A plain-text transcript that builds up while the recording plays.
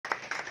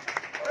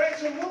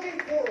so moving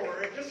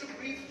forward, just a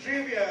brief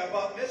trivia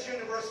about Miss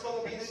Universe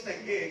Philippines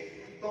Taguig.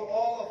 To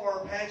all of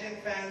our pageant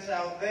fans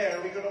out there,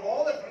 we could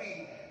all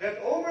agree that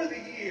over the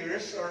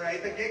years,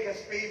 alright, Taguig has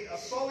paved a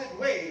solid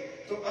way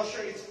to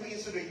usher its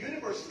queens to the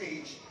universe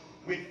stage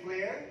with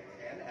flair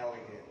and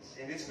elegance.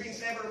 And its queens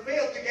never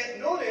failed to get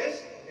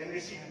noticed and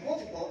receive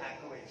multiple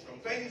accolades. From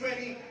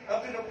 2020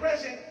 up to the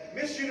present,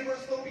 Miss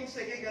Universe Philippines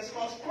Taguig has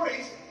caused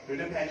praise to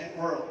the pageant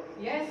world.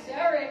 Yes,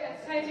 Eric, and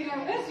citing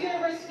our Miss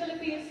Universe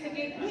Philippines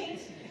Taguig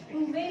queens,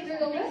 who made their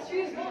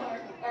illustrious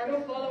mark, are the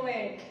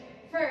following.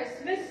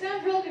 First, Miss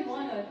Sandra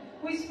Limonod,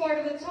 who is part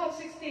of the top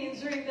 16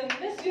 during the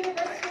Miss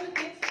Universe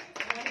Philippines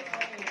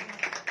 2020.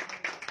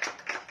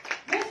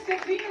 Miss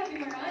Katrina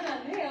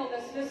Vimarana nailed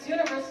as Miss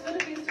Universe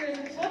Philippines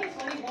Tourism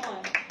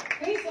 2021,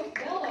 Face of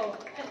Yellow,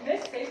 and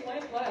Miss Save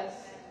Point Plus.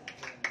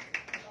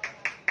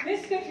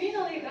 Miss Katrina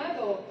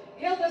Legado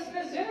hailed as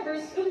Miss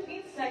Universe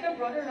Philippines second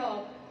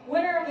runner-up,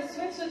 winner of the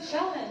Swimsuit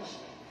Challenge,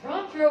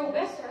 front row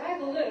best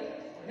arrival look,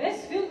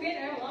 Miss Philippine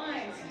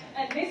Airlines,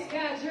 and Miss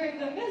Cat during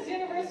the Miss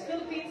Universe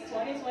Philippines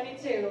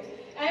 2022.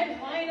 And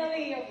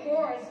finally, of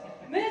course,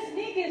 Miss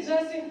Nikki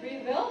Justin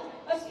Greenville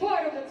as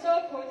part of the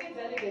top 40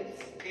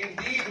 delegates.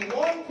 Indeed,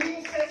 one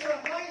queen sets a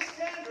high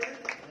standard,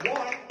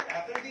 one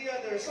after the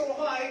other, so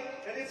high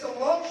that it's a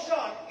long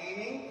shot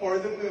aiming for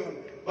the moon.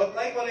 But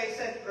like what I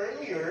said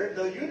earlier,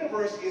 the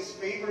universe is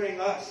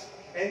favoring us.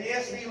 And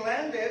yes, we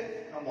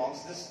landed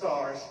amongst the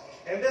stars.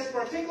 And this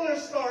particular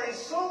star is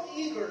so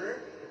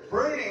eager,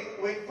 burning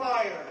with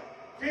fire,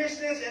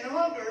 fierceness, and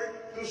hunger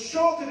to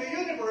show to the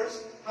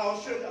universe how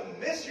should a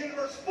Miss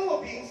Universe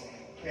Philippines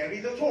carry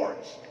the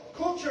torch,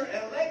 culture,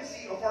 and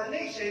legacy of our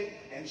nation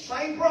and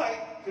shine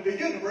bright to the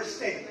universe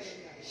stage.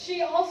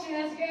 She also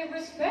has gained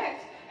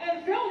respect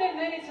and thrown in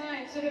many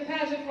times to the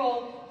pageant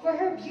world for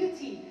her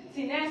beauty,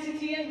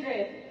 tenacity, and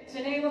grit.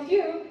 To name a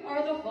few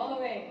are the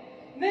following.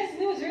 Miss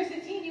New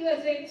Jersey Teen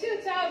USA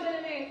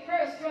 2008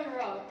 first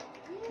runner-up,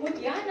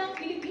 Bb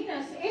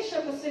Pilipinas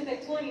Asia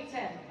Pacific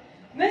 2010,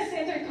 Miss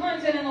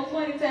Intercontinental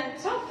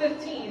 2010 Top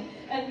 15,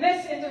 and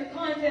Miss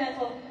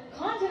Intercontinental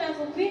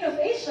Continental Queen of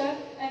Asia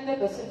and the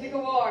Pacific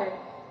Award.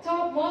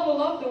 Top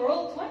Model of the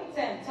World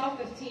 2010 Top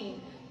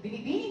 15,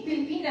 Bb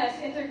Pilipinas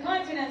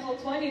Intercontinental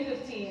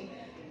 2015,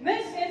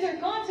 Miss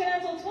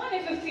Intercontinental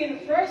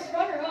 2015 First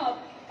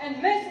Runner-Up,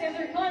 and Miss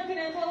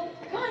Intercontinental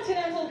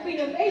Continental Queen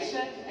of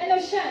Asia and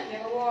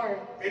Oceania Award.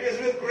 It is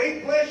with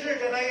great pleasure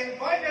that I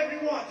invite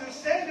everyone to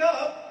stand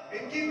up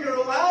and give your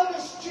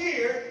loudest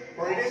cheer,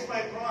 for it is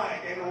my pride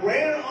and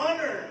rare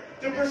honor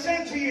to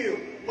present to you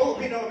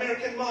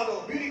Filipino-American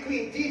model, beauty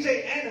queen,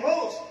 DJ, and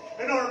host,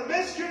 and our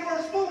Miss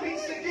Universe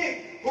Philippines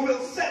Taguig, who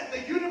will set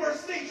the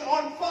universe stage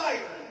on fire.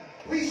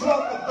 Please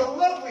welcome the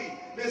lovely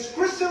Miss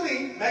Christi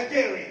Lynn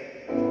Mcgarry.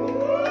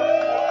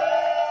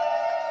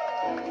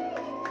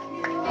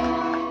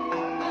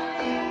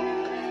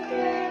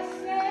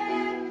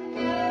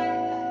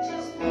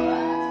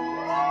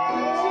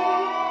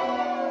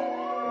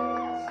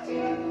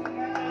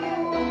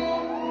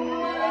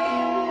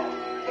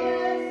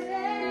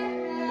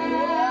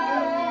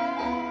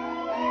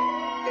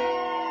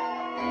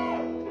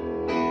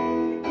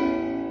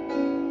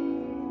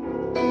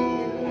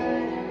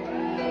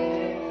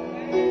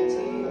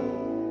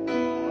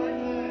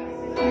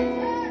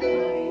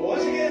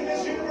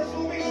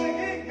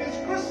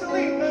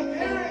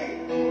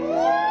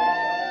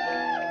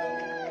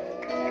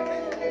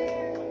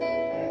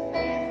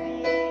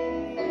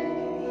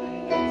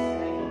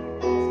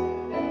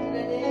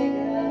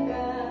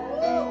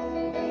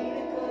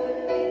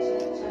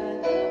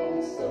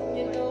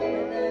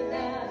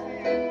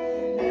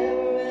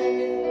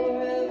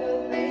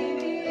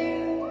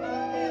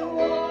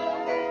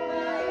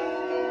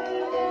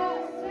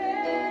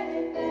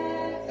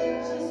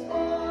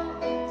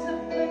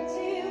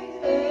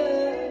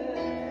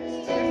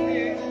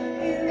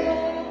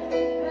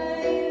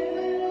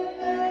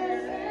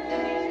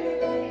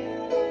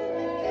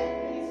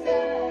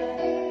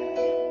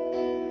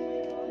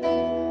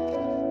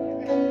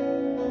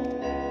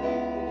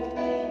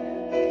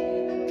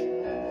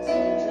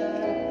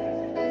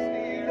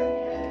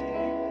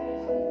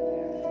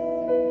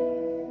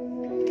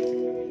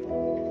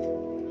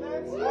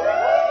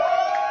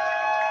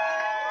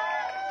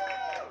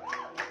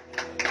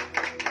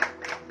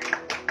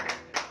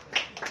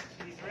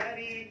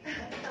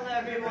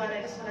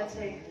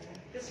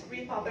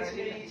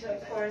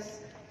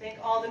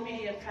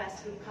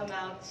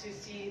 To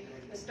see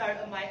the start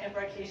of my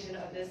embarkation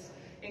of this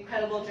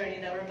incredible journey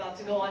that we're about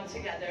to go on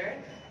together.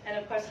 And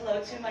of course,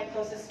 hello to my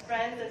closest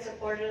friends and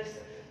supporters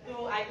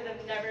who I could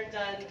have never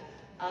done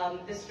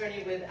this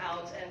journey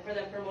without, and for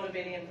them for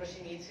motivating and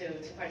pushing me to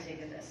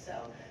partake in this. So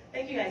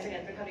thank you guys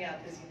again for coming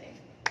out this evening.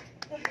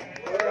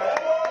 All right.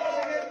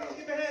 Once again, please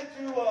give a hand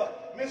to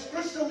Miss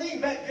Christi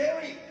Lynn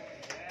Mcgarry.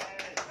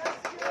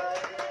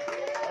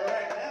 All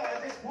right, now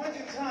at this point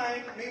in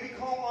time, may we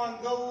call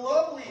on the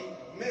lovely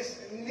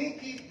Miss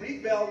Nikki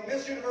Greenville,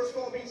 Miss Universe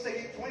Philippines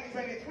Taguig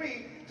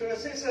 2023, to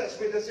assist us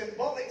with the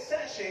symbolic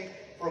sashing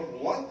from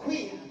one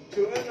queen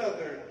to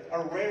another,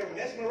 a rare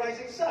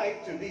mesmerizing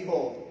sight to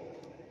behold.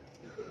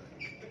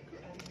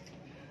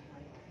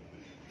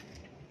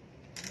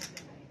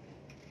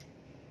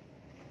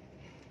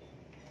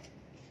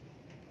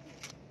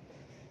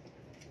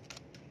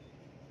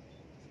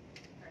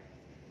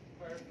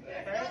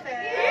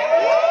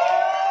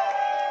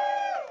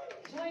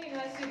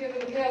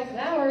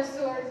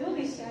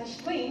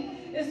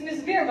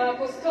 Ms. Virma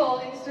Apostol,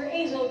 and Mr.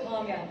 Angel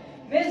Camia,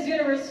 Miss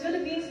Universe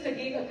Philippines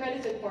Taguig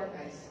accredited for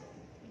prize.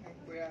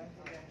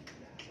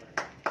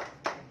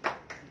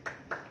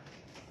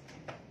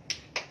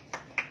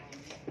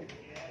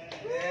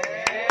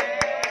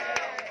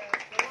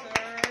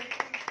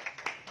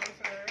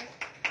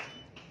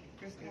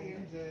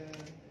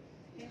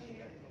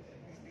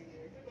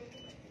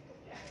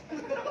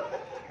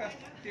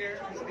 Here,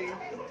 Christi.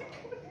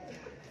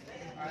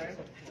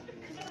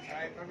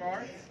 Alright, one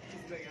more.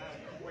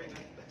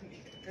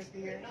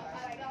 Christi here.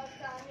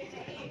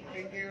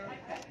 Thank you.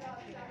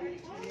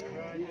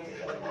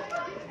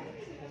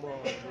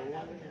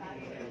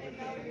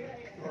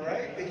 All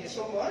right, thank you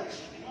so much.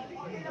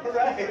 All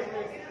right.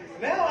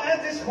 Now,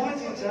 at this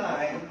point in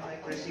time,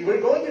 Christi,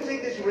 we're going to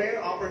take this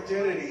rare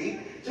opportunity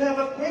to have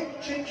a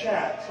quick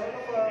chit-chat, sort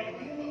of a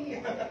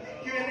mini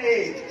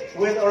Q&A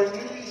with our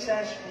newly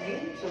sash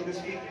queen, so to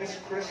speak, Miss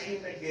Christi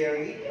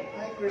McGarry.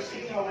 Hi,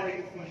 Christi. How are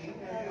you feeling?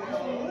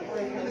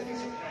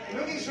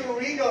 Looking so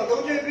regal.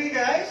 Don't you agree,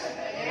 guys?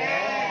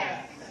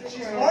 Yes.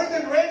 She's more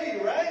than ready,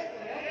 right?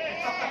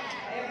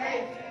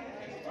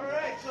 All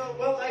right, so,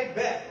 well, I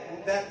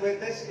bet that with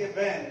this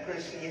event,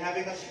 Christi,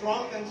 having a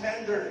strong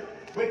contender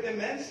with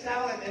immense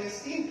talent and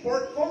esteemed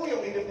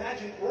portfolio in the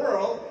pageant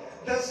world,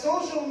 the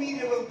social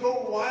media will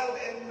go wild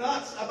and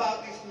nuts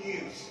about this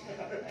news.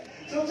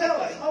 So tell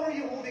us, how are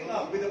you holding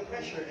up with the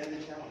pressure and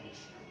the challenge?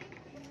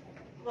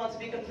 Well, to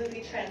be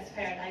completely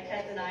transparent, I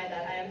can't deny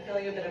that I am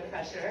feeling a bit of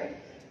pressure,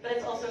 but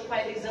it's also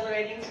quite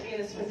exhilarating to be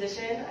in this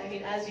position. I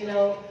mean, as you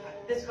know,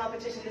 this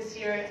competition this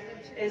year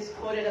is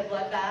quoted a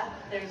bloodbath.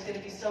 There's going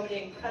to be so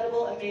many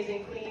incredible,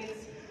 amazing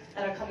queens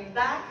that are coming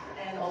back,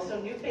 and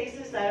also new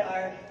faces that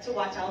are to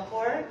watch out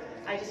for.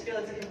 I just feel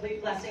it's a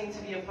complete blessing to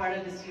be a part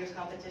of this year's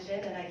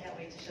competition, and I can't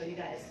wait to show you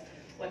guys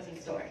what's in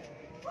store.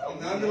 Well,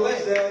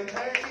 nonetheless, the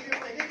entire senior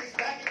pageant is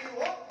backing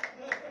you up.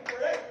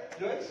 Correct.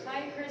 Joyce?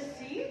 Hi,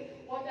 Christi.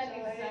 What an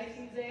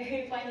exciting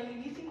day, finally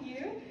meeting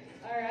you.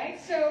 All right,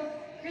 so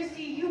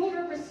Christi, you will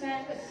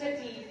represent a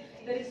city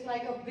that is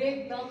like a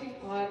big melting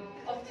pot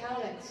of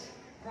talents,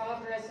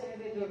 progress,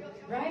 and with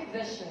a bright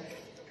vision.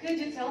 Could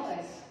you tell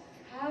us,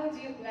 how do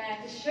you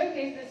plan to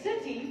showcase the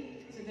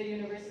city to the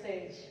universe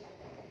stage?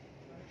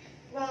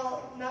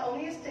 Well, not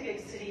only is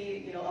Taguig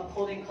City,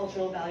 upholding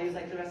cultural values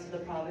like the rest of the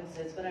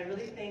provinces, but I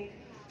really think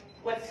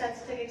what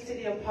sets Taguig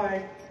City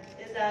apart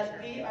is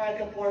that we are at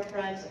the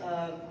forefront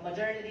of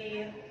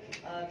modernity,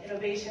 of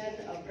innovation,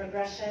 of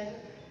progression,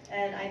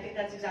 and I think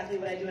that's exactly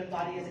what I do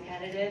embody as a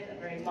candidate, a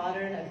very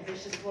modern,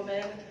 ambitious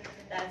woman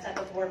that's at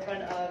the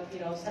forefront of,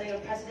 setting a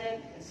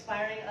precedent,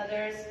 inspiring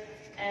others,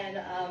 and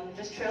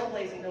just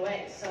trailblazing the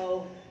way.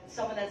 So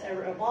someone that's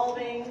ever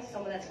evolving,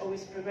 someone that's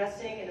always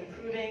progressing and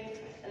improving,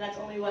 and that's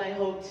only what I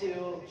hope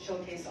to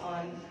showcase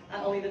on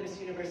not only the Miss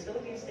Universe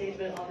Philippines stage,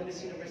 but on the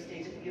Miss Universe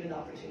stage if given the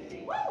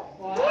opportunity. Wow!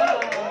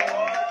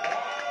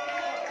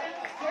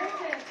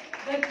 Certain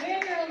that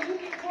they are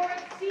looking forward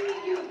to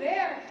seeing you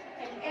there,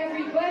 and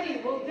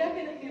everybody will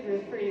definitely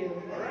root for you.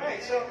 All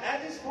right, so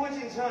at this point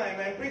in time,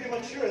 I'm pretty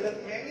much sure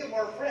that many of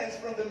our friends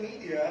from the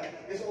media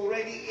is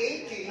already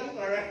aching,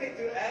 all right,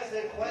 to ask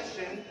their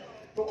question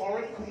to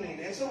our queen.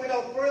 And so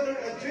without further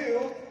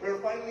ado, we're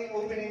finally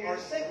opening our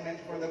segment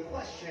for the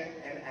question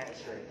and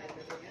answer.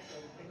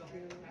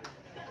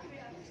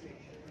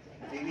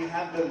 May we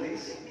have the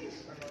list?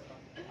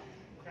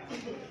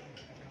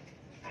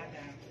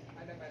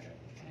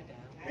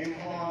 Maybe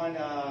on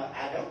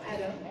Adam.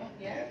 Adam,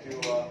 yeah.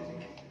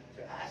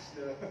 To ask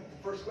the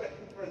first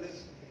question for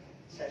this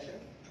session.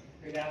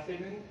 Good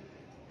afternoon,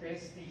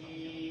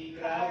 Christi.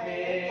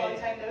 Hi, long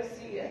Grabe. time no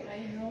see. I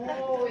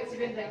know, it's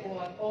been like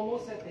what,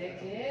 almost a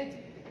decade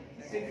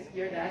since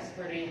your last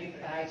parade in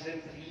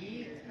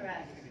pageantry.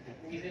 Correct.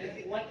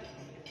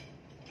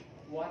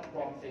 What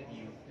prompted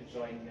you to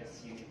join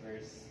Miss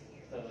Universe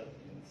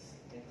Philippines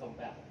and come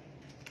back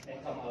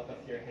and come out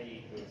of your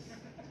hiatus?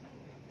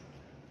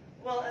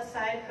 Well,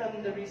 aside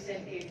from the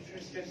recent age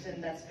restriction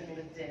that's been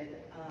lifted,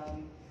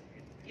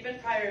 even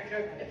prior,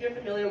 if you're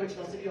familiar, which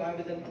most of you are,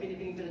 with the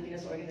Bb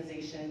Pilipinas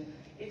organization,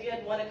 if you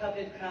had won a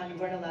coveted crown, you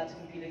weren't allowed to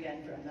compete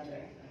again for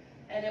another.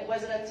 And it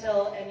wasn't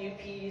until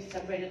MUPH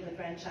separated the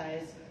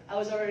franchise, I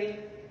already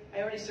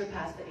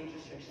surpassed the age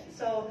restriction.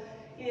 So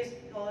you just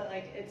call it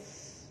like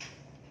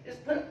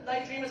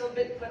like dream was a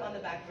bit put on the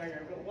back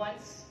burner. But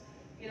once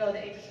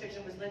the age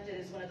restriction was lifted,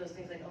 it's one of those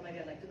things like, oh my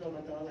God,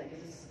 like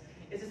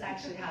is this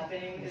actually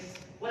happening? Is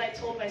what I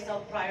told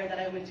myself prior that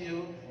I would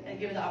do, and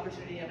given the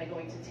opportunity, am I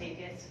going to take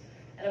it?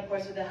 And of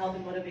course, with the help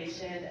and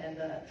motivation and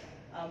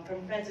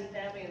from friends and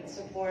family and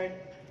support,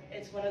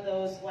 it's one of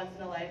those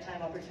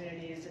once-in-a-lifetime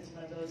opportunities. It's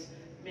one of those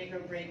make or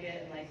break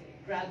it and like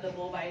grab the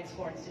bull by its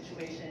horn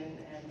situation.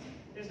 And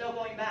there's no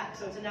going back.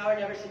 So it's a now or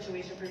never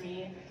situation for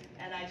me.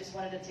 And I just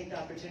wanted to take the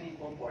opportunity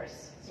full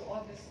force. So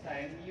all this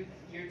time, you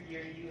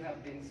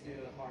have been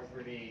still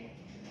harboring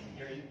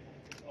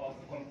of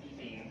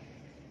competing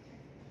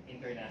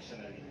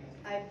internationally.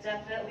 I've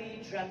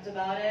definitely dreamt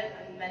about it.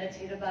 I've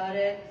meditated about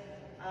it.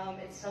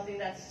 It's something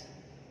that's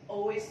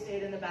always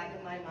stayed in the back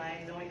of my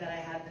mind, knowing that I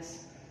have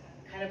this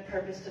kind of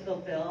purpose to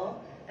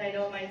fulfill. And I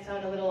know it might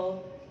sound a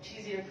little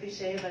cheesy or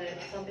cliche, but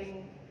it's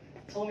something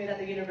told me that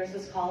the universe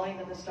was calling,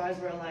 that the stars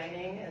were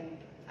aligning, and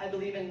I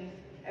believe in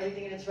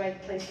everything in its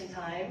right place and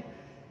time.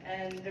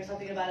 And there's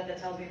something about it that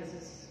tells me this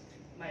is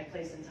my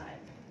place and time.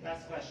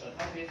 Last question,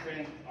 how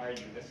different are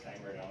you this time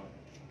around?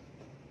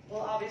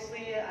 Well,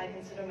 obviously, I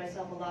consider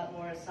myself a lot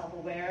more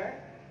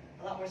self-aware,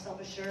 a lot more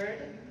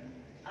self-assured.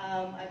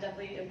 I've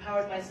definitely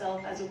empowered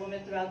myself as a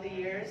woman throughout the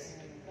years,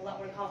 a lot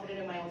more confident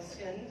in my own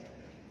skin,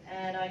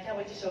 and I can't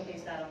wait to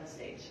showcase that on the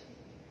stage.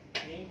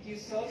 Thank you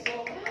so much.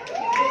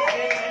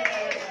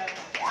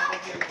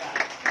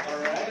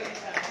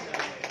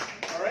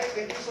 All right,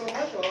 thank you so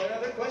much. Well,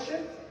 another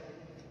question?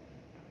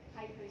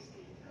 Hi,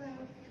 Christi. Hello.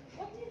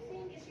 What do you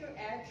think is your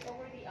edge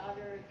over the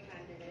other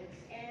candidates?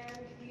 And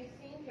do you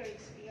think your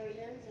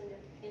experience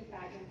in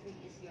pageantry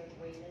is your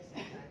greatest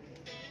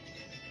advantage?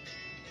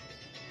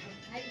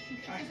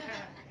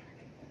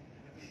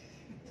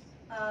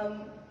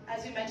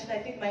 As you mentioned, I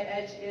think my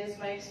edge is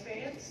my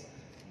experience.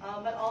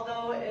 But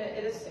although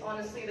it is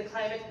honestly, the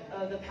climate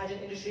of the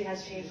pageant industry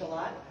has changed a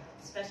lot,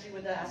 especially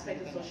with the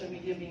aspect of social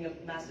media being a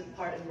massive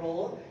part and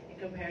role in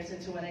comparison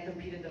to when I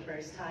competed the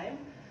first time.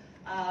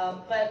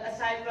 But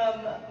aside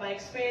from my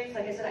experience,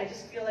 like I said, I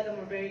just feel like I'm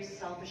a very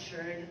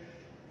self-assured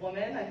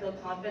woman. I feel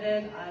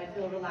confident, I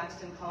feel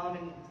relaxed and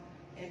calm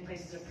in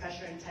places of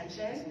pressure and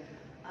tension.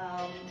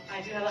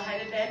 I do have a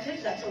height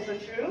advantage, that's also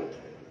true.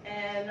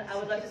 And I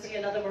would love to see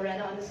another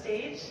Morena on the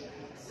stage.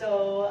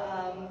 So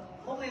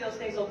hopefully those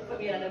things will put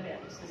me at an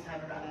advantage this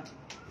time around.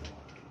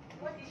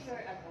 What is your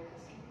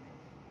advocacy?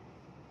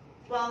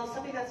 Well,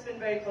 something that's been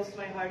very close to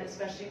my heart,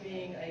 especially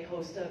being a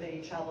host of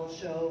a travel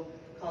show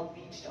called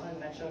Beached on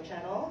Metro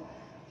Channel.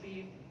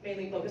 We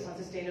mainly focus on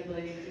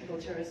sustainability and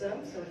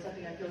ecotourism, so it's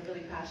something I feel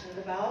really passionate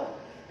about.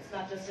 It's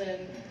not just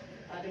an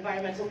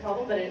environmental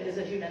problem, but it is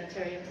a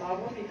humanitarian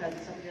problem because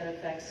it's something that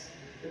affects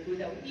the food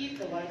that we eat,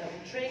 the water that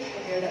we drink,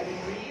 the air that we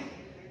breathe.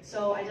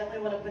 So I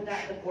definitely want to put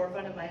that at the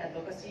forefront of my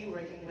advocacy,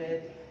 working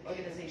with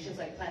organizations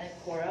like Planet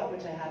Cora,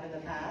 which I have in the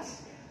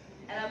past.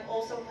 And I'm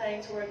also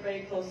planning to work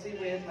very closely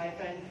with my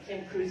friend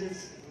Kim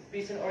Cruz's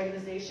recent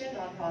organization,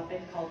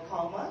 nonprofit called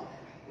Calma,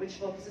 which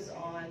focuses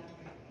on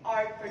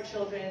art for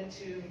children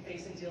to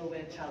face and deal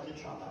with childhood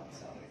trauma.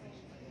 So.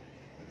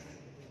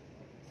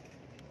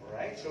 All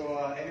right,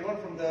 so anyone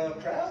from the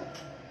crowd?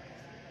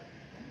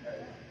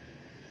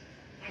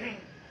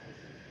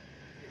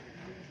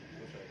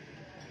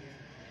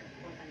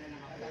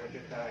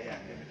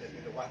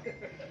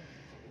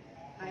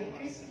 Hi,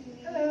 Christi.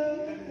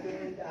 Hello.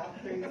 Good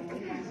afternoon.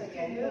 Once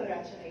again,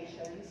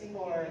 congratulations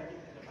for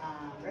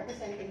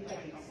representing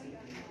Taguig.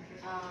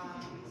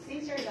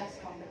 Since your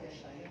last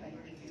competition,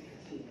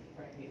 2015,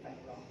 correct me if I'm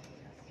wrong,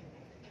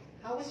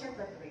 how was your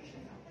preparation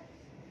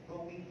now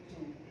going to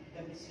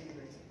the Miss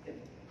Universe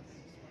Philippines?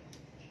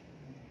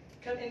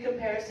 In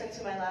comparison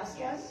to my last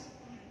one?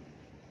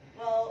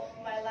 Well,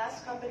 my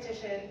last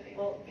competition,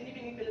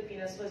 Bb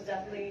Pilipinas was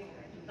definitely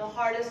the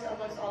hardest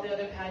amongst all the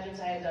other pageants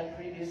I had done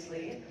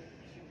previously.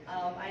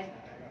 I'm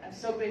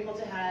so grateful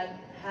to have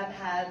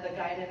had the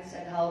guidance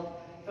and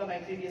help from my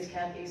previous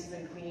camp aces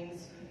and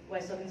queens, who I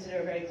still consider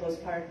a very close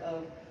part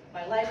of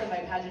my life and my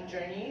pageant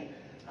journey.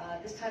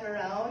 This time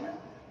around,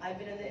 I've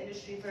been in the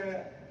industry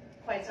for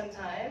quite some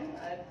time.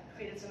 I've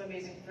created some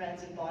amazing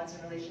friends and bonds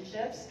and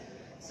relationships.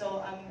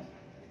 So I'm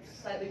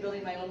slightly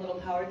building my own little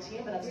power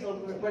team, but I'm still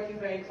working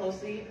very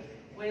closely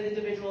with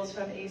individuals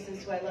from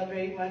ACES who I love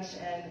very much,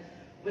 and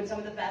with some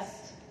of the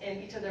best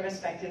in each of their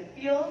respective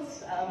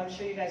fields. I'm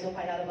sure you guys will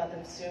find out about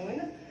them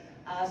soon.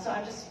 So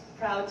I'm just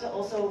proud to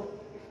also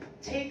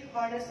take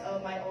harness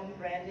of my own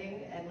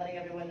branding and letting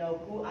everyone know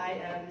who I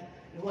am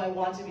and who I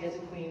want to be as a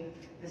queen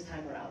this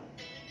time around.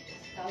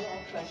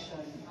 Follow-up question.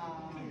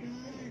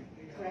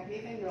 Correct me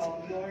if I'm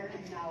wrong, you're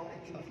now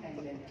an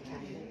independent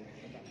candidate.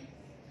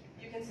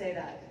 You can say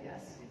that,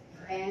 yes.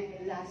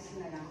 And last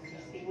na lang,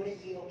 Christi, would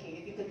it be okay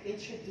if you could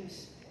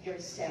introduce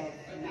yourself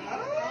now?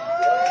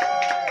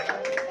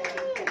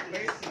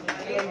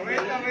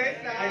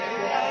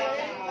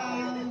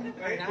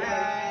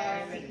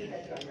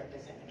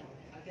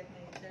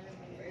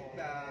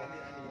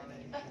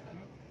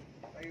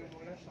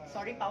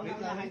 Sorry,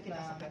 paunahan kita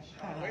sa question.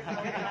 Wait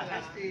lang,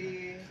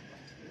 Christi.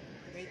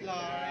 Wait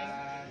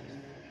lang.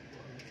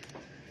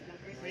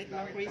 Wait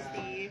lang,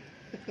 Christi.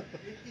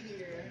 Christi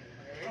here.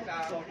 Wait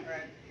lang.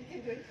 Alright.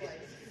 1,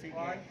 2,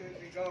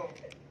 3, go.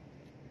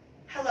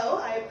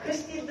 Hello, I am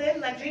Christi Lynn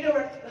Landrito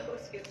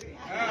excuse me.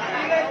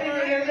 You guys made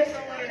me nervous.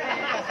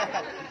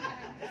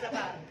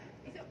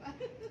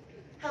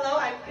 Hello,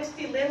 I'm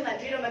Christi Lynn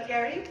Landrito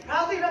McGarry,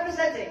 proudly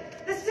representing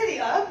the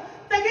city of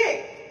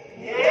Taguig.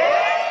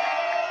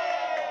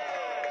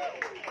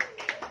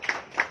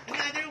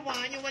 Another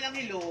one, yung walang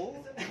hello.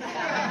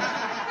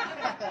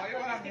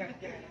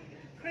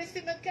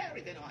 Christi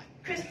McGarry, ganon.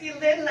 Christi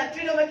Lynn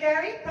Landrito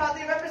McGarry,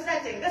 proudly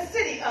representing the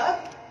city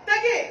of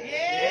Taguig.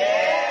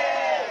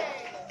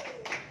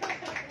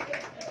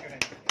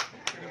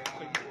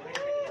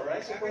 All right,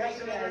 so perhaps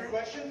another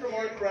question from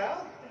our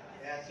crowd.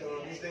 Yeah,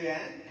 so Ms.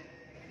 Diane.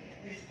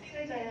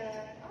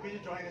 Could you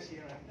join us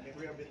here? Like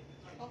we're a bit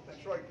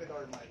short with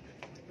our mic.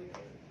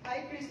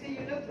 Hi, Christi.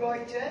 You look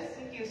gorgeous.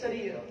 Thank you, so do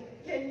you.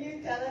 Can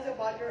you tell us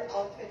about your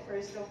outfit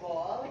first of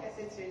all? Because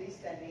it's really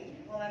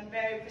stunning. Well, I'm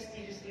very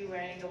prestigiously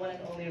wearing the one and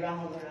only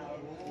Rahul Laurel.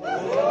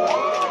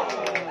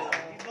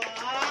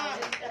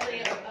 It's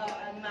definitely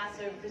a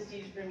massive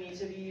prestige for me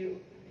to be,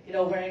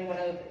 wearing one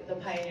of the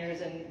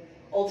pioneers and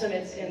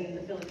ultimates in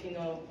the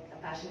Filipino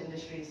fashion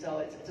industry. So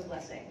it's a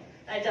blessing.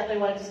 I definitely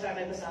wanted to start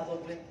my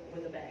pasabog with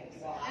a bang.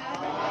 Wow.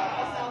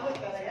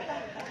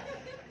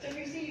 So,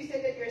 Christi, you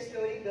said that you're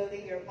slowly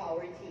building your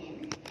power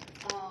team.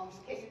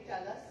 Can you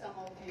tell us some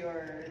of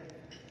your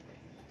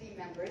team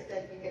members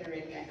that you can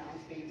already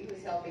announce, maybe,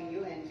 who's helping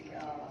you and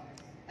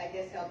I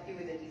guess helped you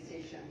with the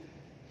decision?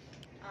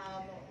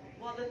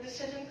 Well, the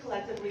decision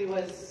collectively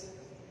was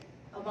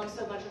amongst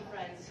a bunch of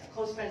friends,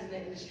 close friends in the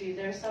industry.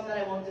 There are some that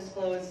I won't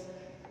disclose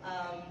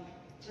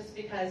just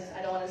because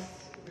I don't want to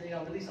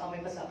release all my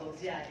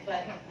pasabogs yet.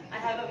 But I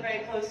have a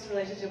very close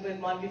relationship with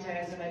Mon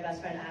Gutierrez and my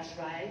best friend Ash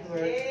Rai, who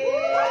are...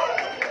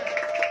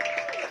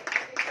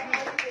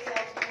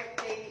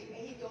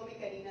 He told me,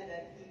 Karina,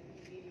 that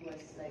he really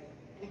was like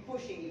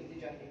pushing you to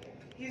join the group.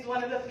 He's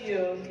one of the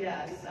few,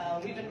 yes.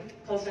 We've been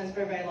close friends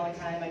for a very long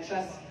time. I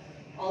trust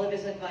all of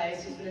his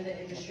advice. He's been in the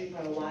industry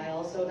for a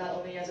while, so not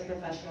only as a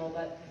professional,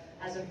 but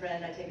as a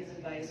friend, I take his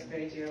advice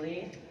very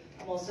dearly.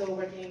 I'm also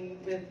working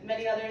with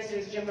many others.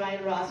 There's Jim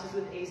Ryan Ross, who's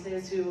with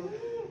ACES, who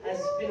has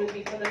been with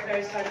me from the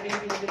very start of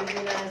Bb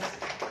Pilipinas.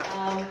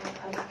 I'm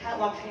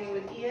catwalk training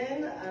with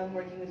Ian. I'm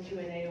working with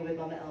Q&A with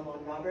Mama Elmo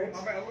and Robert.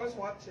 Mama Elmo's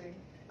watching.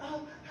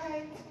 Oh,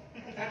 hi.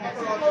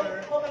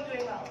 Roger. Hope I'm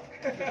doing well.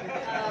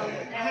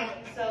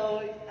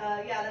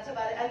 Yeah, that's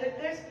about it. And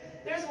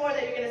there's more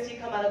that you're going to see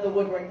come out of the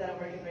woodwork that I'm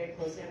working very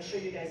closely. I'm sure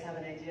you guys have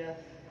an idea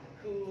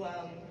who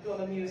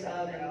I'm a muse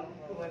of and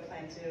who I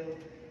plan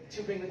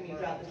to bring with me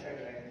throughout the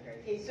journey.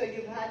 Okay, so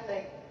you've had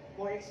like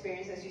more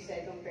experience, as you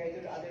said, compared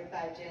to the other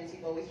pageants.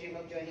 You've always dreamed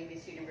of joining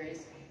Miss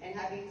Universe, and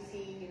having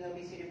seen,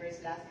 Miss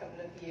Universe last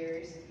couple of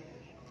years,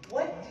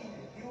 what do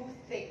you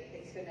think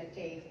it's gonna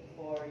take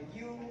for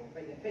you,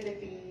 for the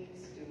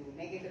Philippines, to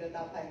make it to the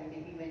top 5 and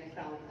maybe win a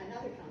crown,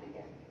 another crown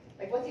again?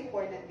 Like, what's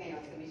important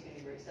ngayon sa Miss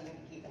Universe na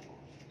nakikita mo?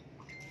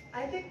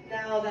 I think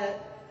now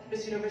that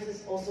Miss Universe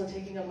is also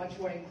taking a much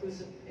more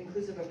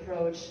inclusive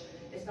approach,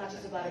 it's not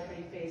just about a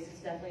pretty face,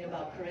 it's definitely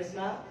about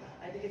charisma.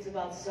 I think it's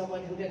about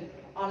someone who can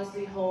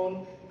honestly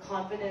hone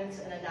confidence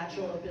and a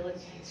natural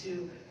ability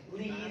to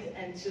lead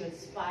and to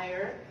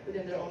inspire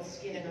within their own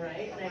skin and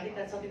right. And I think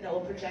that's something that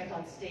will project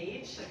on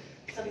stage,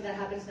 something that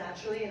happens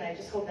naturally, and I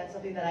just hope that's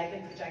something that I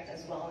can project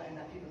as well and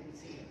that people can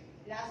see.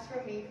 Last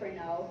from me for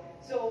now.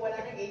 So, wala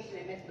nang age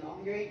limit, no?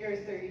 You're in your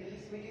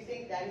 30s. Would you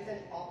think that is an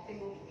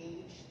optimal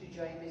age to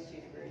join Miss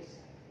Universe?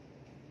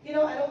 I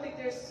don't think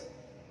there's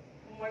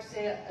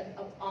an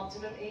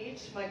optimum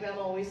age. My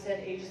grandma always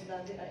said age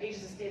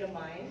is a state of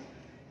mind.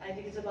 I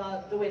think it's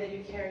about the way that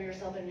you carry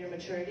yourself and your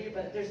maturity,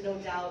 but there's no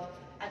doubt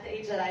at the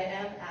age that I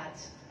am at,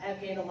 I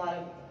have gained a lot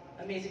of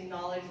amazing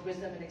knowledge,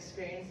 wisdom, and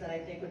experience that I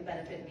think would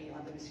benefit me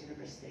on the Miss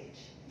Universe stage.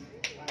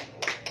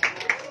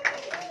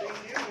 Thank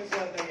you, Ms.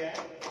 Diane.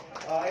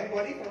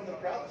 Anybody from the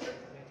crowd, sir?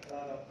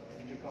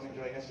 Would you come and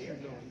join us here?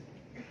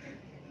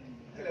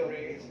 Hello,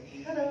 Ray.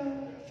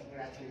 Hello.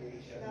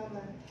 Congratulations.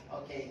 Salamat.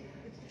 Okay.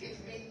 It's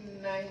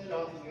been 9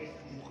 long years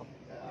since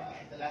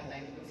the last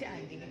time you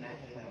competed in the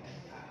national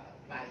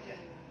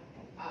pageant.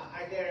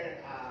 Are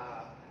there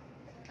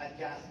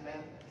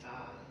adjustments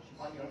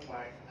on your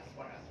part as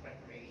far as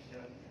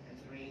preparation and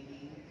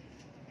training?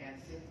 And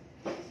since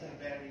this is a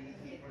very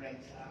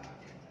different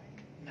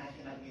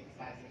national youth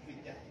pageant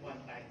with just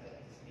one title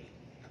at stake.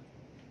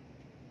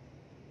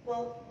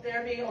 Well,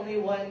 there being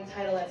only one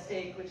title at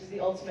stake, which is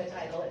the ultimate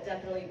title, it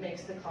definitely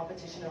makes the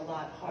competition a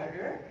lot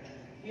harder.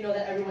 You know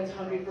that everyone's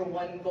hungry for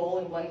one goal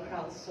and one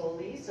crown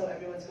solely, so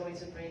everyone's going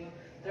to bring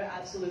their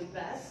absolute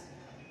best.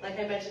 Like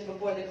I mentioned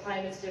before, the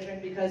climate's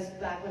different because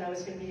back when I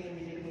was competing in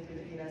Bb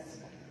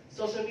Pilipinas,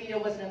 social media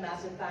wasn't a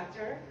massive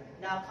factor.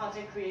 Now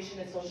content creation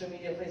and social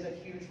media plays a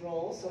huge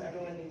role, so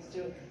everyone needs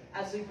to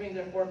absolutely bring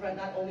their forefront,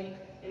 not only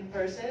in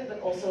person, but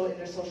also in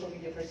their social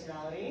media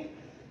personality.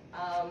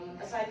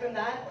 Aside from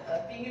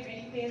that, being a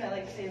beauty queen, I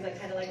like to say, is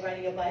kind of like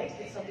riding a bike.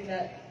 It's something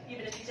that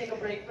even if you take a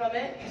break from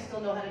it, you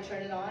still know how to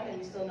turn it on, and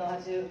you still know how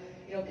to,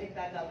 pick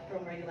back up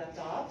from where you left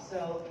off.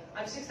 So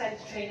I'm just excited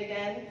to train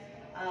again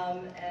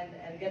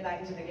and get back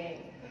into the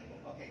game.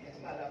 Okay, just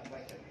follow-up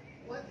question.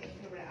 What is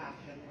your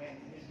reaction when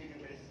Miss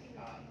Universe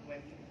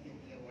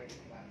 2015 awards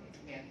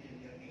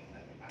mentioned your name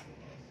as a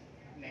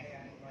next?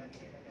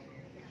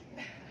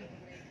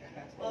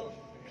 Well,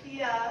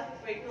 Pia,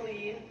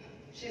 gratefully,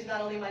 she's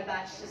not only my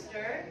batch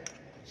sister,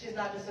 she's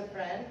not just a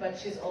friend, but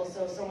she's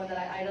also someone that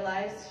I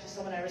idolize. She's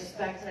someone I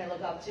respect and I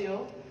look up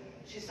to.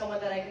 She's someone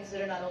that I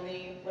consider not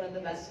only one of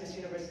the best Miss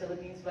Universe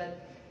Philippines, but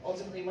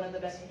ultimately one of the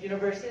best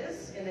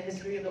universes in the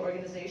history of the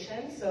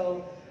organization.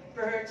 So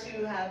for her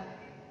to have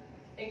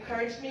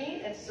encouraged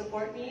me and to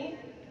support me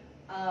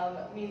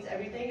means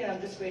everything, and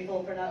I'm just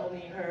grateful for not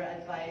only her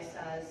advice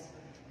as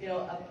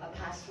a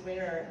past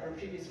winner or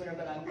previous winner,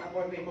 but I'm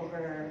more grateful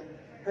for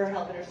her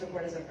help and her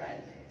support as a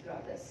friend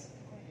throughout this.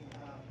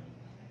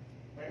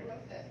 Very well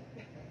said,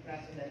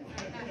 President.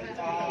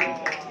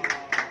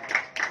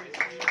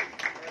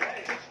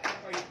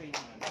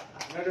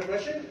 Another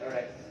question? All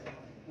right.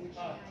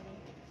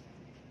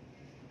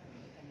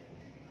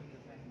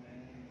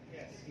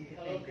 Yes.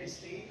 Hello,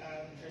 Christi.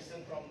 I'm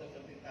Tristan from the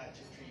Philippine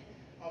Pageantry.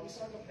 We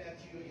sort of met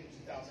you in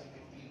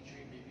 2015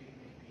 during Bb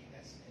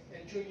Pilipinas.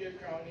 And during your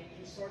crowning,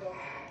 you sort of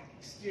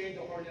steered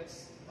the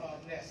hornet's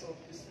nest, so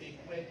to speak,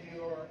 when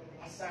you're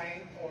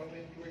assigned or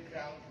when you were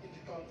crowned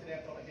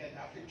Intercontinental again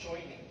after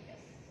joining.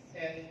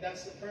 And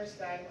that's the first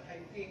time, I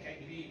believe,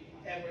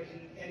 ever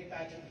in any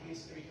pageant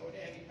history or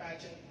any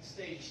pageant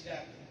stage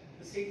that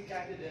the same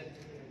candidate,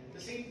 the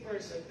same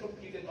person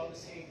competed on the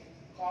same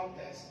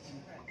contest,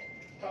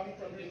 coming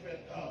from different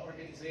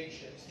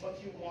organizations,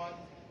 but you won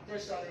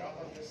first runner-up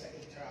on your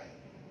second try.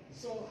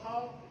 So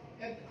how,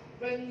 and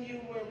when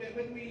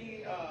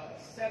we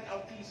sent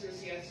out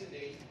teasers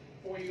yesterday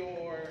for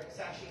your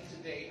sashing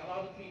today, a lot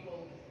of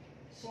people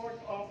sort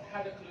of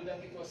had a clue that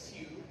it was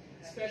you,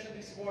 especially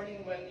this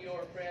morning when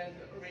your friend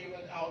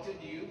Raymond outed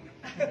you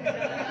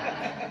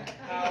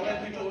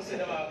when we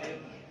posted about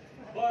it.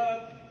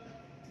 But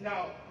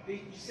now, you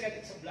said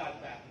it's a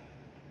bloodbath.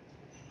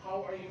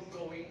 How are you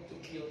going to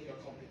kill your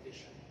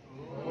competition?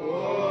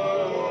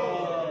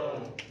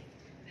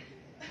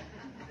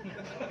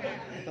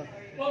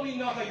 Well, we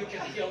know how you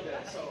can kill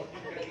them, so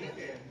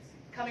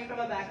Coming from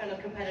a background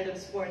of competitive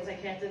sports, I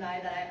can't deny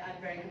that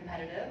I'm very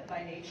competitive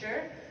by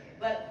nature,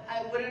 but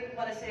I wouldn't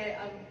want to say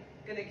I'm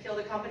going to kill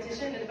the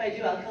competition, and if I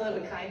do, I'll kill it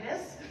with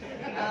kindness.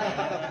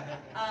 But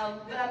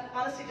I'm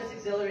honestly just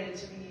exhilarated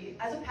to be,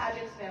 as a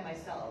pageant fan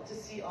myself, to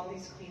see all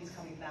these queens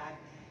coming back.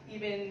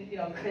 Even,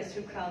 Chris,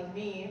 who crowned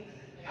me.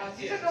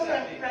 These are girls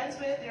that I'm friends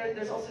with.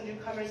 There's also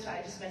newcomers.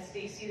 I just met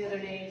Stacey the other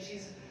day, and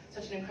she's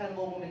such an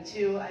incredible woman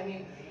too. I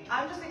mean,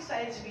 I'm just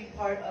excited to be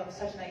part of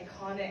such an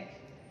iconic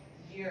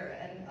year,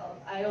 and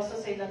I also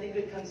say nothing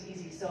good comes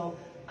easy. So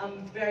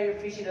I'm very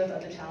appreciative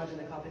of the challenge and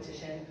the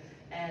competition.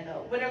 And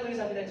win or lose,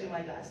 I'm going to do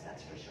my best,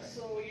 that's for sure.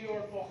 So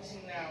you're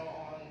focusing now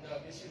on the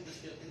Miss Universe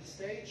Philippines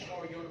stage,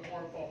 or you're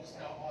more focused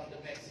now on the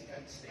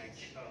Mexican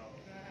stage?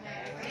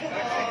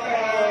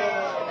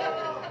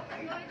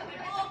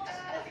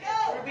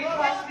 We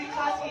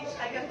cross each,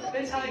 I've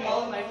been telling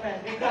all of my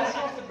friends. We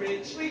cross the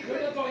bridge.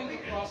 You're not going to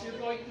cross, you're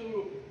going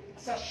to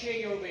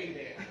sashay your way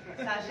there.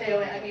 Sashay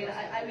your way,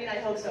 I mean, I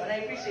hope so, and I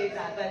appreciate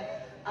that,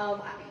 but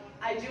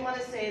I do want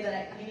to say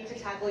that we need to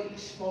tackle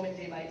each moment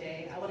day by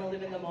day. I want to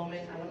live in the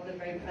moment. I want to live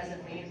very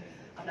presently.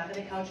 I'm not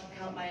going to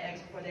count my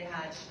eggs before they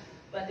hatch.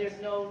 But there's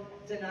no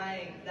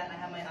denying that I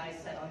have my eyes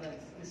set on the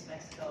Miss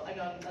Mexico. I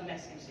go on the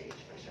Mexican stage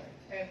for sure.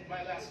 And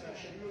my last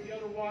question: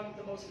 you're one of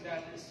the most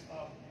glamorous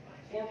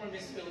former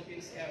Miss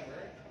Philippines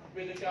ever,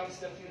 with the gowns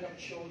that you have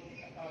shown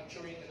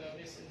during the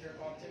Miss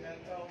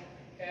Intercontinental.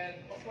 And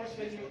of course,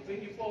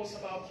 when you post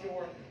about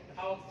your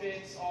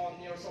outfits on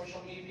your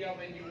social media,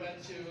 when you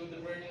went to the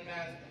Burning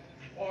Man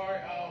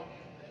or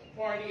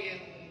party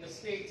in the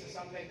States or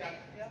something like that.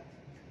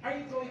 Are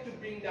you going to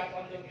bring that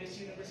on the Miss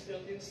Universe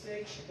Philippines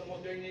stage, the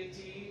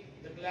modernity,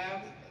 the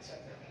glam,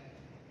 etc.?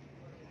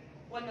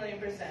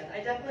 1,000,000%. I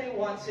definitely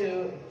want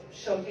to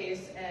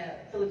showcase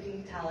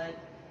Philippine talent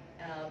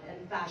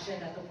and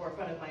fashion at the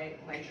forefront of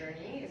my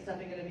journey. It's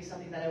definitely going to be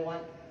something that I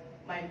want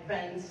my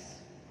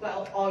friends who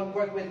I'll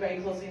work with very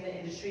closely in the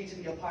industry to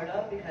be a part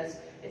of, because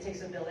it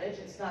takes a village.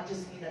 It's not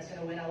just me that's going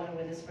to win. I want to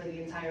win this for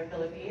the entire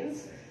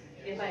Philippines,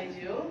 if I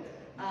do.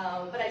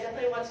 But I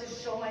definitely want to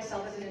show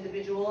myself as an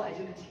individual. I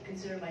do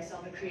consider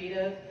myself a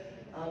creative.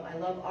 I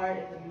love art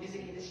and the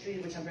music industry,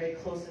 which I'm very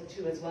close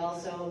to as well.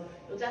 So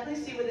you'll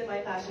definitely see within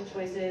my fashion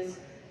choices,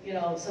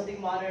 something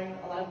modern,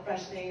 a lot of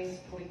fresh things,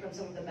 pulling from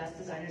some of the best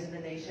designers in the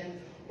nation,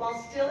 while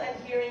still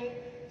adhering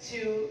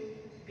to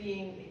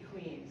being a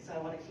queen. So I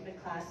want to keep it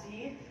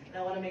classy, and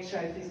I want to make sure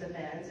I please the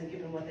fans and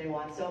give them what they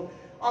want. So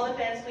all the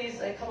fans,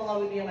 please come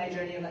along with me on my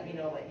journey and let me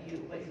know what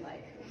you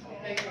like.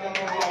 Thank you.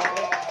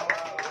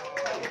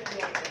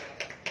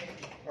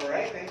 All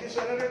right, thank you.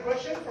 So another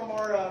question from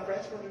our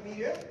friends from the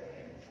media.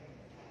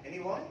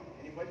 Anyone?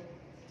 Anybody?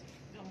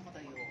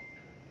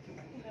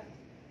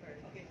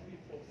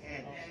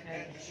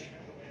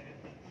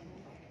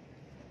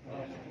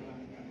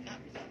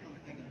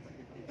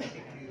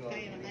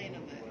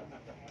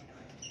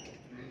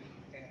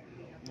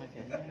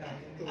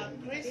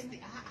 Christi,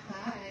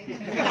 hi.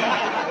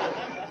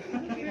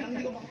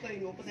 Hindi ko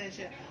makatayo,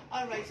 pasensya.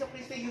 Alright, so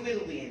Christi, you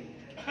will win.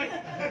 But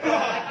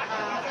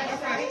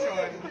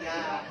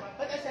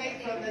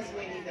aside from us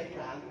winning the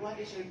crown, what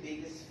is your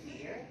biggest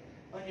fear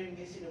on your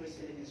Miss Universe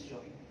Philippines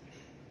journey?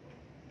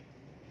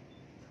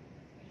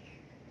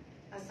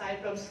 Aside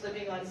from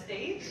slipping on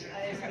stage,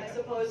 I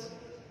suppose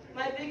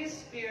my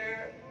biggest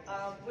fear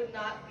would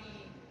not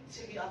be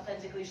to be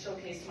authentically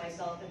showcased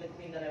myself in the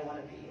queen that I want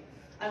to be.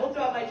 I hope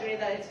throughout my journey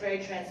that it's very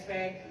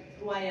transparent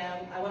who I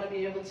am. I want to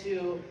be able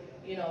to,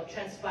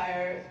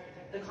 transpire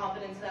the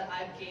confidence that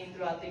I've gained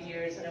throughout the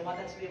years, and I want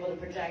that to be able to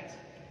project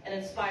and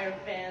inspire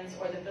fans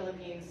or the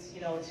Philippines,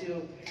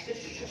 to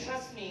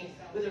trust me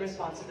with the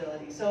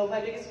responsibility. So my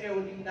biggest fear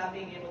would be not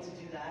being able to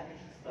do that,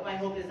 but my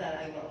hope is that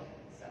I will.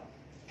 So.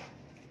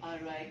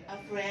 Alright,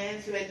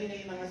 friends, ready na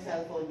yung mga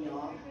cellphone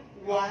nyo?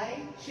 Why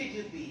should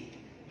you be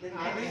the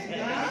next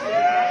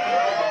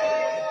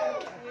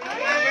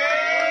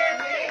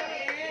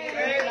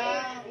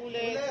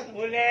Ulit.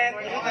 Well,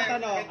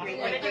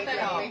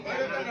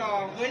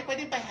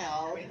 pwede pa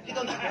help?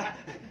 Ikaw na.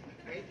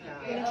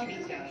 The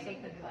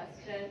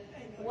question,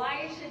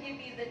 why should you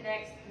be the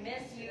next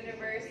Miss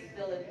Universe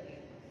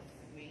Philippines?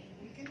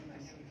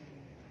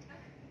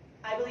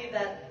 I believe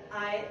that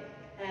I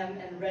am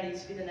and ready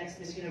to be the next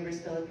Miss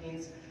Universe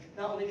Philippines,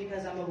 not only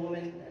because I'm a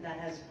woman that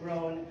has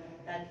grown,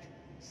 that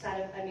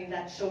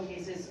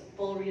showcases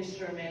full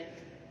reassurance,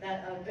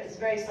 that is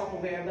very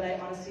self-aware, but I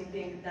honestly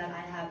think that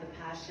I have the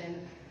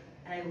passion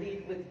and I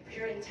lead with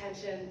pure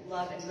intention,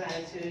 love, and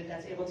gratitude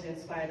that's able to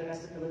inspire the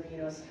rest of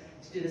Filipinos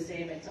to do the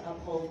same and to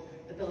uphold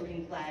the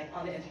Philippine flag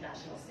on the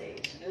international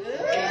stage. Thank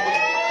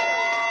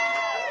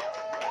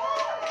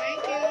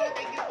you.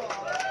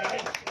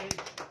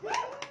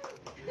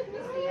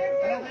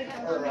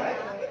 All right.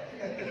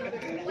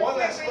 One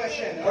last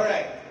question. All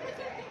right.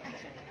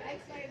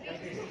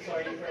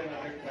 Sorry for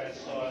another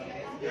question.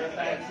 Your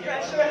fans here.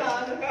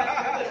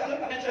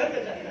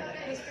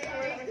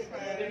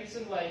 The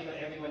reason why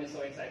everyone is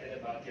so excited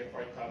about your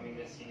forthcoming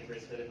Miss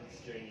Universe Philippines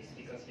journey is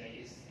because you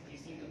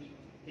seem to be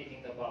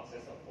ticking the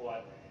boxes of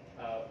what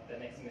the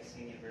next Miss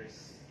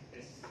Universe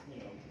is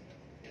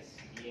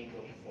being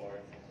looked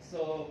for.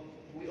 So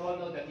we all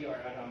know that you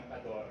are a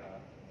rampadora.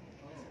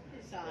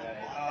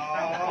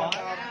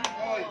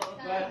 Right?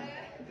 But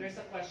there's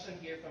a question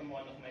here from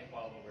one of my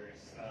followers,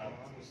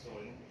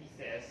 Uson.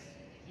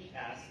 He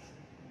asked,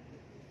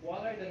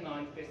 what are the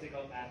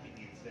non-physical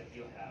attributes that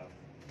you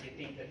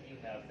think that you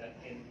have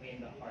that can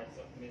win the hearts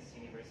of Miss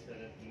Universe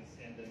Philippines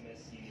and the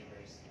Miss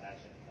Universe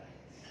pageant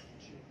fans?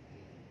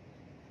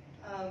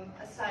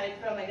 Aside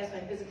from, I guess, my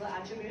physical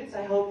attributes,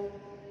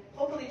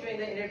 hopefully during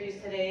the interviews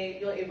today,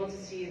 you'll be able to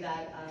see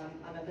that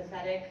I'm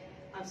empathetic,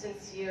 I'm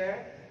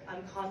sincere,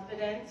 I'm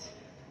confident,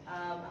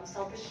 I'm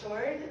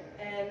self-assured,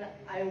 and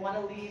I want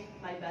to lead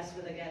my best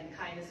with, again,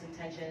 kindness,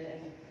 intention,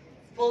 and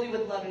fully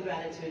with love and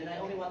gratitude. And I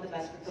only want the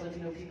best for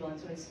Filipino people and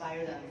to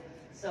inspire them.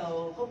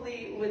 So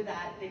hopefully with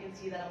that, they can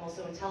see that I'm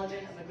also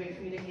intelligent, I'm a great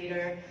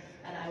communicator,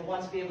 and I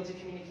want to be able to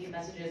communicate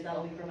messages not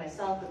only for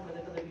myself, but for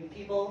the Filipino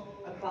people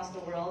across the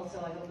world.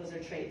 So I hope those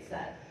are traits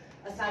that,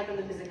 aside from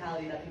the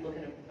physicality, that people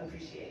can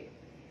appreciate.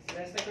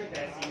 Celeste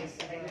Cortez, I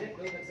didn't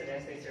know that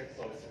Celeste is your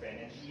close friend,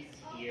 and she's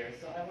here.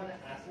 So I want to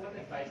ask, what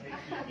advice did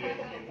she give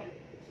you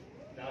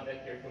now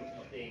that you're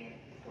competing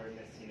for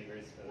Miss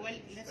Universe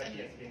Philippines?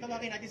 Well,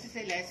 tawagin natin si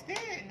Celeste.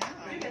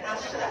 You can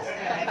ask Celeste.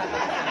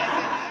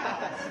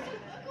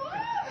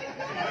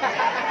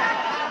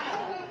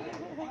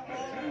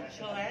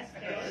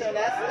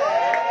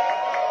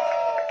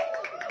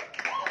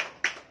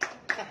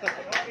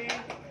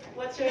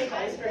 What's your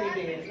advice for me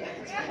being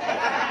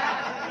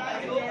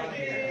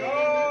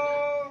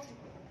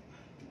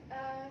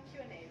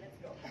Q&A, let's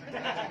go.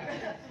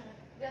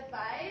 The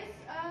advice,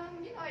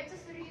 I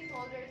just really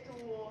told her to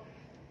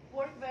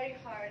work very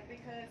hard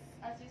because,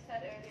 as you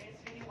said earlier,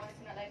 it's really once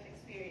in a life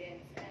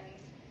experience, and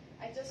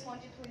I just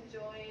want you to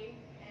enjoy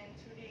and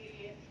to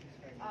really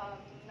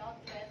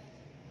not let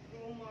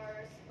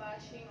rumors,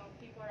 bashing, or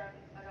people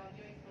around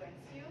you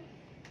influence you.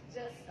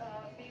 Just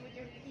be with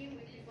your team,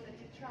 with people that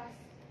you trust,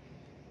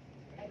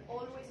 and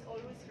always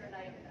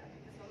rely on them,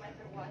 because no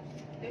matter what,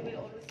 they will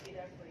always be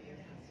there for you.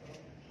 So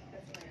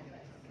that's my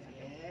advice.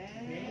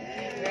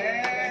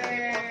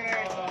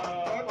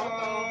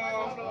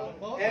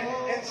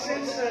 And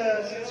since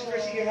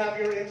Chrissy, you have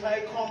your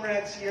entire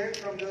comrades here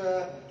from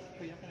the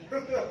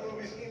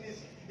movie scene,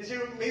 is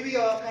there maybe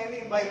kindly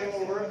invite them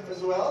over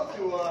as well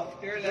to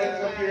join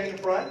us up here in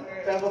front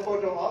to have a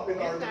photo op with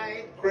our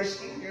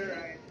Christy? You're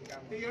right.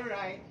 To your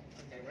right.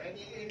 Okay,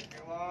 ready?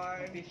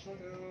 1, 2.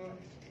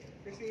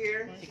 Christy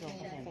here.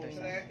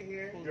 Celeste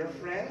here. Your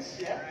friends,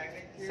 yeah.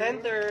 Right,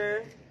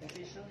 Center.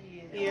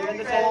 Here in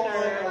the These center.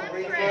 are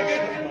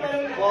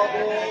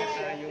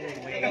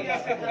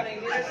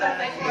so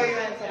nice for your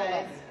friends,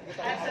 guys.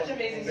 I have such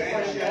amazing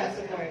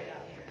support.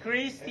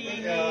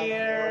 Christy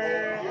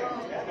here.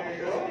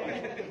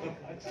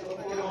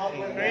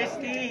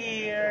 Christy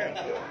here.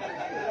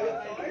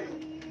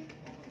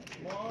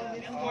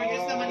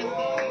 Gorgeous naman ang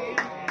team.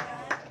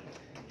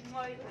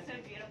 Oh, you look so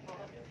beautiful.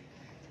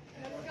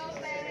 Let's go,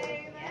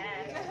 babe.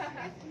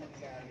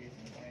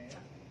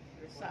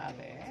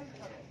 Sabi.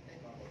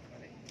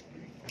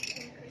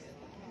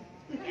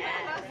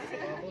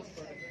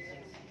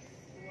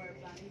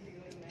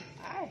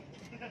 Ay.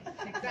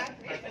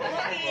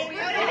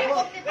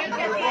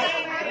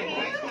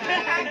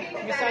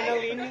 Miss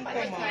Annalyn yung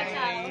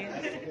kamay.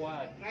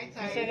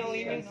 Miss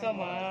Annalyn yung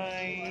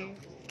kamay.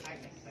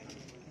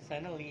 Miss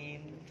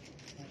Annalyn.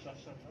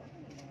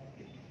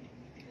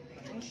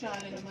 Ang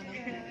shala naman ang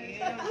team.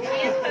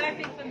 She is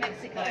perfect for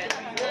Mexico.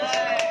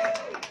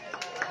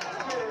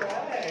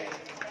 Alright.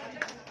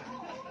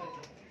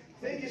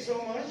 so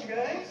much,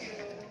 guys.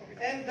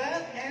 And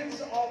that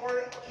ends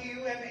our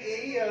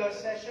Q&A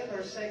session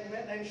or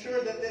segment. I'm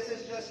sure that this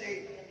is just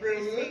a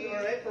prelude,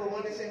 all right, for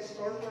what is in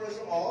store for us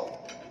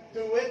all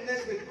to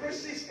witness the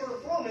Christi's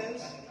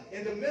performance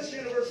in the Miss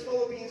Universe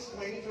Philippines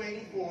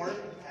 2024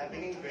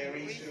 happening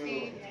very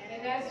soon.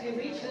 And as we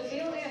reach the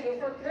tail end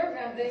of our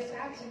program this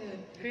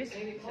afternoon,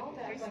 may we call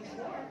back once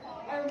more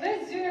our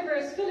Miss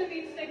Universe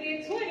Philippines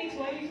Taguig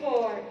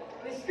 2024,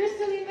 Miss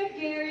Christi Lynn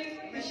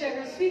Mcgarry, to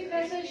share her sweet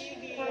message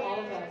for all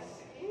of us.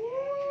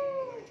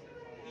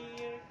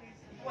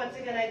 Once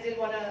again, I did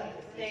want to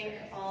thank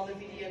all the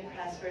media and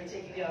press for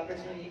taking the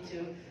opportunity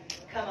to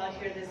come out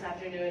here this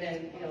afternoon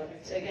and,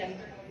 to again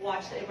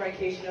watch the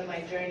embarkation of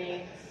my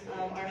journey.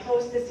 Our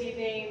host this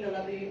evening, the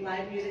lovely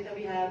live music that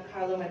we have,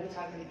 Carlo, my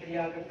photographer,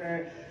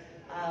 videographer,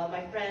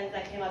 my friends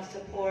that came out to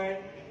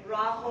support,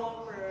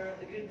 Raho for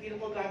the good,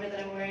 beautiful garment that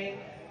I'm wearing,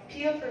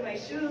 Pia for my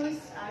shoes,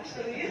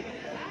 actually,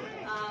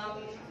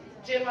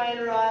 Jim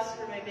Ryan Ross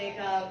for my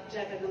makeup,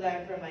 Jack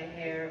Aguilar for my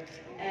hair,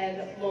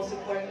 and most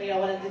importantly, I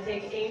wanted to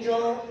thank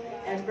Angel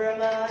and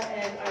Burma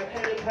and our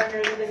accredited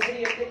partners in the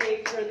city of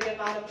Taguig for the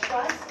amount of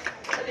trust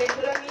that they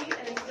put on me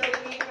and instilled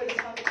in me for this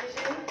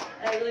competition.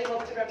 And I really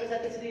hope to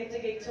represent the city of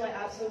Taguig to my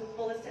absolute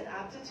fullest and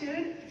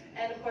aptitude.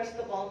 And of course,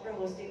 the ball for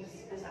hosting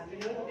this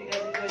afternoon. Hope you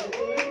guys enjoy the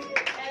food.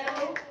 And I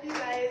hope you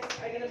guys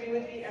are going to be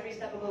with me every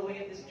step of the way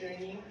of this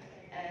journey.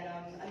 And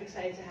I'm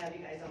excited to have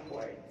you guys on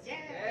board.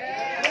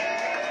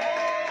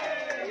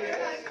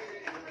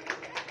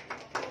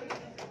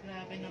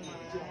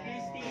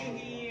 Christi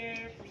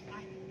here.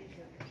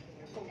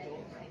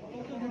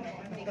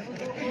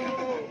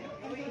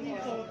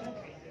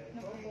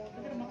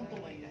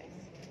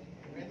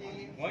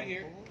 One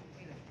here.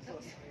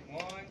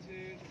 1,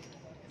 2.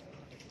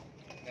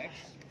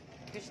 Next.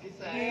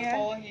 Here.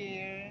 4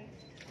 here.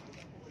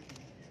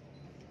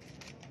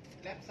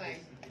 Left side.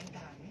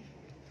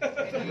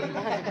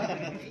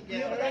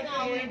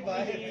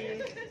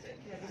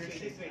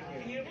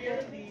 Here,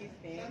 please.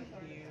 Thank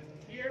you.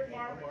 Here,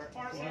 far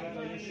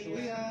center.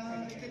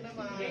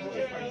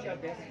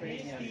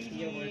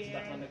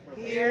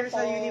 Here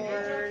sa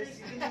universe.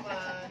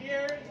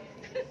 Here.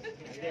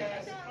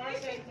 Yes, far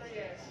center,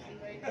 yes.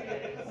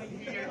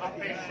 Here, up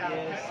and down.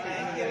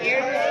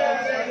 Here.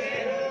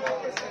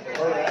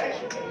 All right.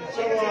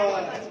 So,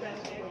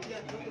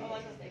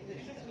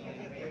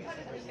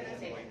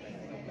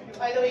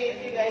 by the way, if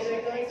you guys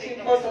are going to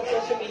post on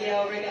social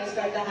media, we're going to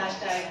start the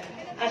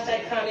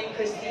hashtag crowning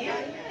Christi.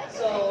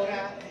 So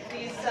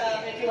please,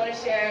 if you want to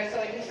share, so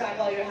we can track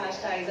all your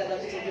hashtags, I'd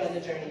love to take you on the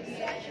journey.